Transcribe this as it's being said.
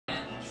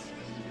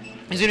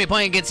He's going to be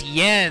playing against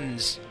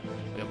Yenz.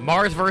 We have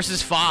Marth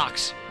versus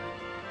Fox.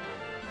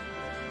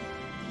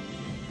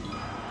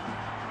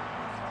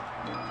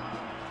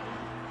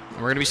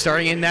 We're going to be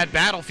starting in that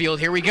battlefield.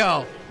 Here we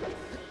go.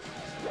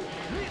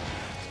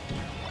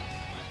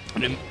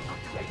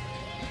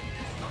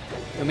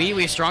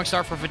 Immediately a strong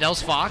start for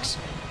Fidel's Fox,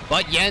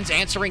 but Yenz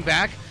answering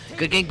back.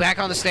 Good getting back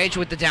on the stage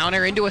with the down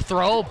air into a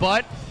throw,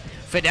 but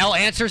Fidel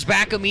answers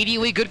back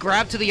immediately. Good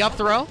grab to the up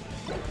throw.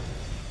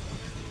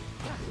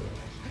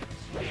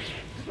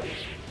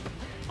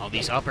 Oh,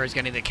 these up airs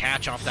getting the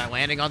catch off that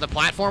landing on the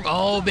platform.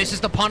 Oh, misses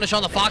the punish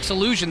on the Fox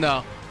illusion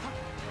though.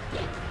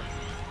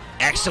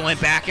 Excellent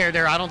back air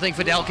there. I don't think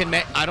Fidel can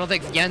make. I don't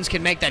think Yenz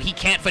can make that. He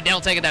can't.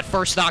 Fidel taking that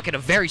first stock in a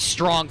very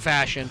strong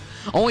fashion.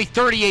 Only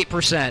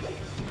 38%.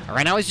 All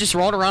right, now he's just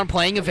rolling around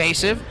playing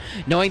evasive,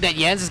 knowing that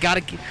Yenz has got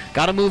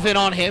to move in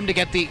on him to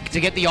get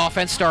the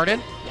offense started.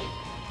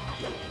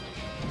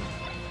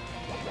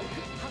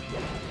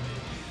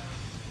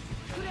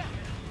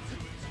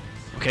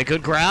 Okay,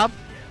 good grab.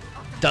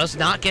 Does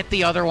not get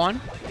the other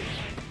one.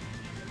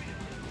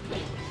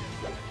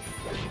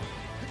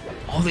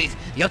 Oh,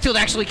 the up tilt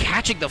actually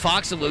catching the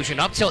Fox illusion.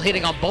 Up tilt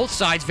hitting on both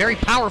sides. Very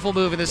powerful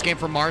move in this game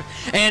from Marth.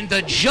 And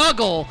the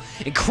juggle,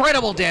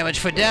 incredible damage.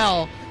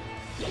 Fidel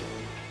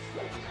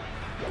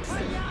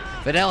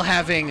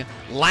having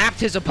lapped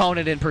his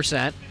opponent in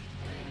percent.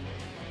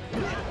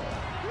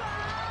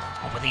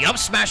 Oh, but the up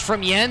smash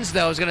from Yenz,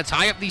 though, is going to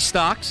tie up these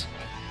stocks.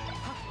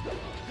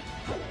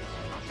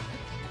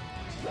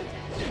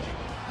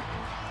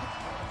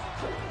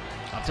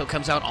 Up tilt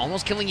comes out,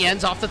 almost killing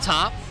Yenz off the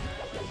top.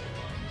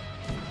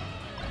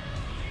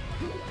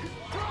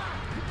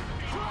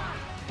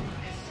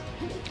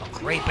 Oh,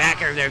 great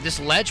back air there. This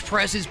ledge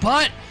presses,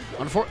 but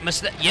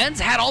Yenz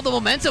had all the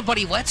momentum, but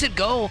he lets it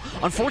go.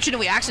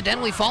 Unfortunately,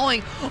 accidentally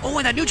falling. Oh,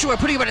 and that neutral air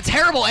putting him at a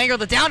terrible angle.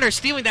 The down air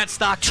stealing that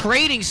stock,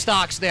 trading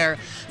stocks there.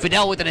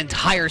 Fidel with an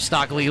entire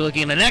stock lead,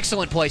 looking in an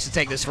excellent place to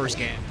take this first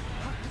game.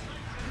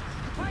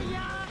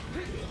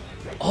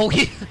 Oh,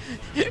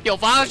 yo,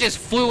 Fox just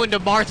flew into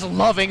Marth's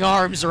loving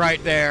arms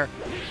right there.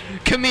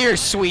 Come here,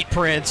 sweet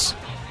prince.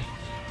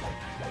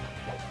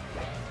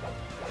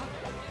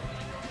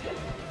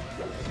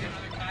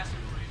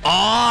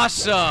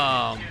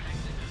 Awesome.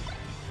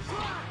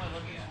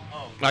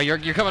 No, you're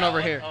coming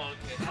over here. Oh,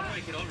 okay. How do I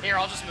get over here?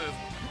 I'll just move.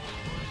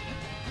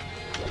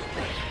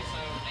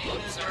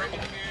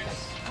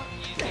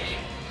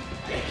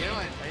 How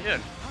you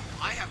doing?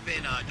 I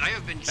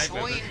have been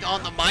joined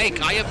on the mic.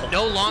 I'm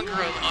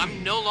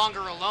no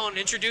longer alone.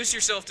 Introduce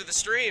yourself to the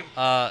stream.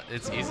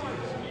 It's easy.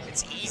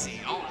 It's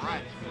easy. All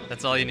right.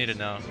 That's all you need to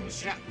know.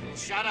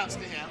 Shout outs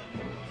to him.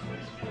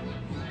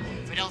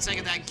 Fidel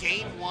taking that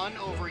game 1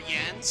 over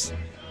Yenz.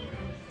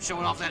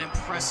 Showing off that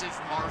impressive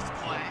Marth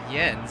play.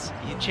 Yenz,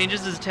 he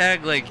changes his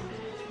tag like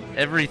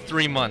every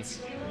 3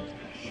 months.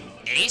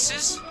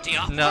 Aces?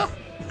 Diablo? No.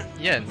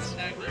 Yenz.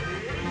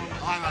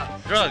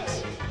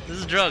 Drugs. This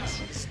is drugs.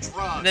 It's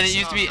drugs. And then it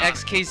used to be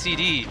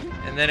XKCD,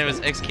 and then it was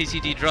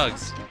XKCD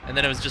drugs, and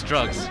then it was just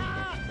drugs.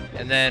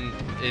 And then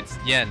it's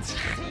Yenz.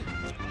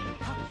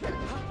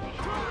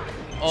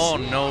 Oh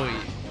no.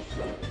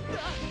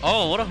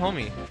 Oh, what a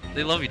homie.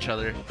 They love each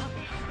other.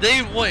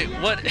 Wait,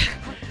 what?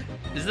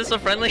 Is this a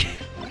friendly?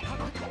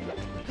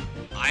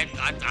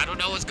 I don't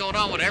know what's going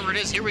on. Whatever it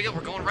is, here we go.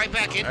 We're going right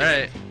back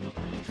into it.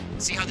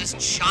 See how this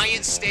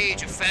giant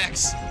stage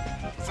affects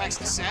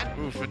the set.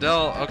 Ooh,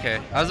 Fidel.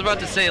 Okay, I was about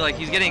to say like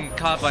he's getting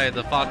caught by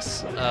the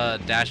Fox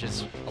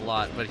dashes a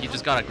lot, but he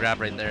just got a grab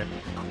right there.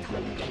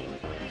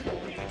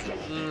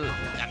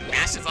 That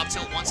massive up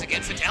tilt once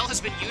again. Fidel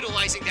has been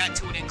utilizing that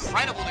to an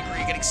incredible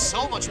degree, getting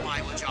so much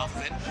mileage off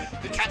of it.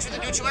 Good catch with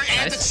the neutral air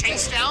and the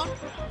chase down.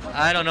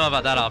 I don't know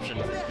about that option.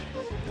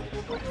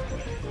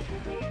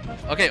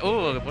 Okay,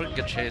 ooh, what a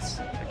good chase.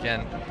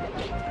 Again.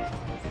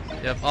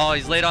 Yep, oh,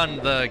 he's late on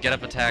the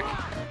get-up attack.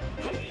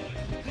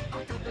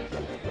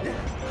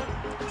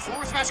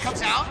 Forward smash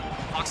comes out.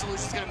 Fox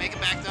Illusion's gonna make it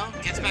back, though.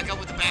 Gets back up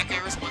with the back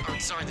air as well. Or,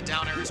 sorry, the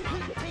down air as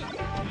well.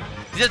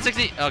 He's at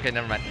 60. Okay,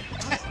 never mind.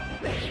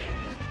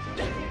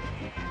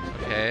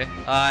 Okay,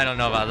 I don't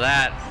know about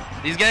that.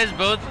 These guys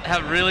both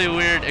have really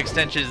weird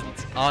extensions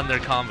on their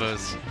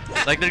combos.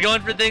 Like, they're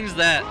going for things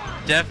that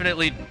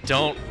definitely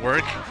don't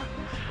work.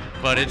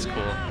 But it's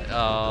cool.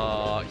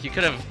 He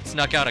could have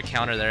snuck out a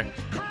counter there.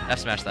 F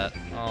smash that.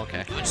 Oh,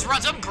 okay. He just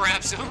runs up and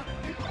grabs him.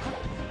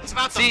 It's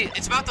about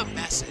the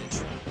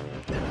message.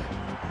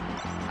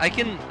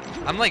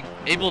 I'm like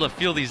able to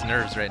feel these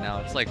nerves right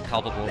now. It's like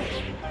palpable.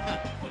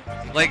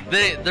 Like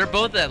they're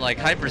both at like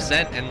high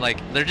percent and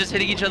like they're just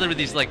hitting each other with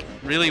these like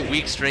really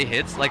weak stray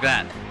hits like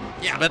that.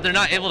 Yeah. But they're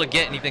not able to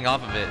get anything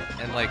off of it.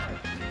 And like,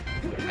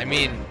 I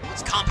mean,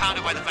 it's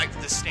compounded by the fact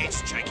that the stage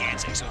is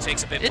gigantic, so it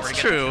takes a bit more to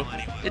get the kill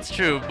anyway. It's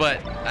true,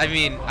 but I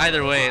mean,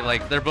 either way,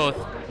 like they're both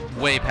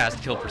way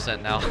past kill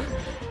percent now.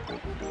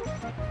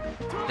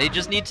 They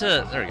just need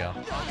to. There we go.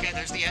 Okay,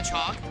 there's the edge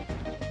hog.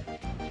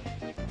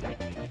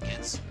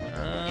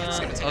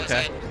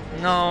 Okay.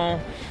 No.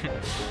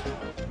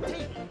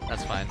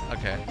 That's fine.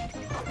 Okay.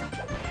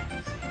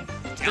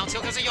 Down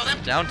tilt because of yo,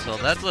 that Down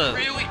tilt, that's a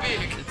really big.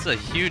 It's a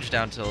huge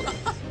down tilt.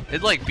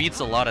 It like beats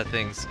a lot of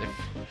things if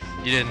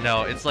you didn't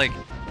know. It's like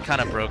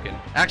kind of broken.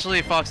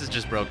 Actually, Fox is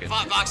just broken.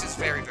 Fox is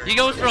very, very He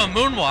goes for a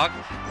moonwalk,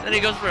 then he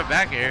goes for a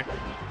back air.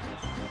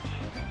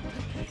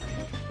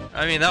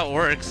 I mean, that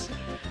works.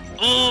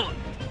 Oh!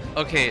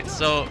 Okay,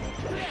 so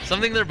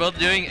something they're both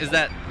doing is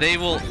that they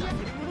will...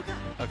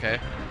 Okay.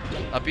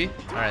 Uppy?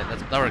 Alright,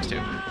 that works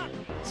too.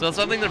 So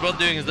something they're both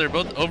doing is they're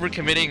both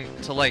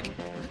overcommitting to like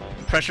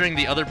pressuring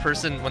the other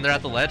person when they're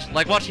at the ledge.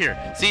 Like watch here.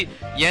 See,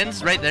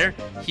 Yenz right there,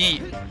 he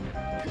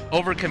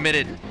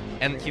overcommitted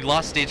and he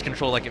lost stage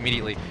control like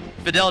immediately.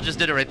 Fidel just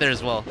did it right there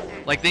as well.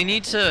 Like they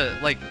need to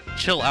like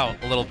chill out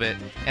a little bit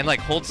and like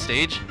hold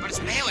stage. But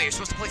it's melee, you're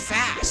supposed to play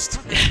fast.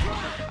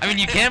 I mean,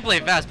 you can play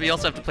fast, but you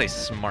also have to play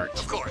smart.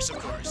 Of course, of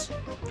course.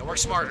 You work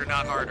smarter,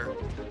 not harder.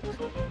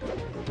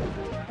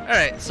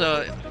 Alright,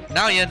 so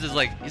now Yenz is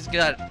like, he's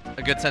got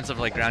a good sense of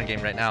like ground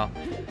game right now.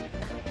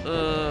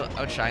 I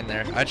would shine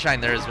there. I'd shine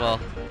there as well.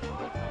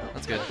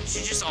 That's good. You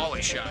just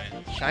always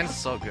shine. Shine's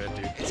so good,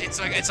 dude. It's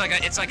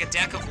like a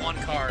deck of one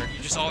card.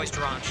 You just always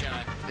draw and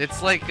shine.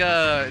 It's like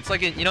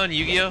in, you know in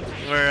Yu-Gi-Oh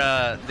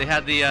where they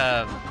had the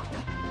I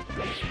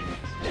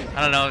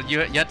don't know, you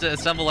had to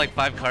assemble like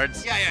 5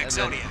 cards. Yeah,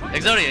 Exodia.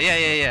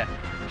 Exodia, yeah.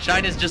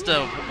 Shine is just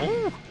a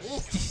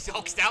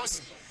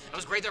that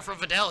was great there from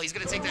Fidel. He's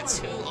gonna take that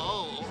 2-0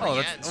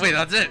 over Yenz. Wait,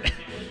 that's it.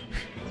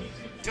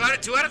 2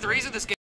 out of 3s in this game.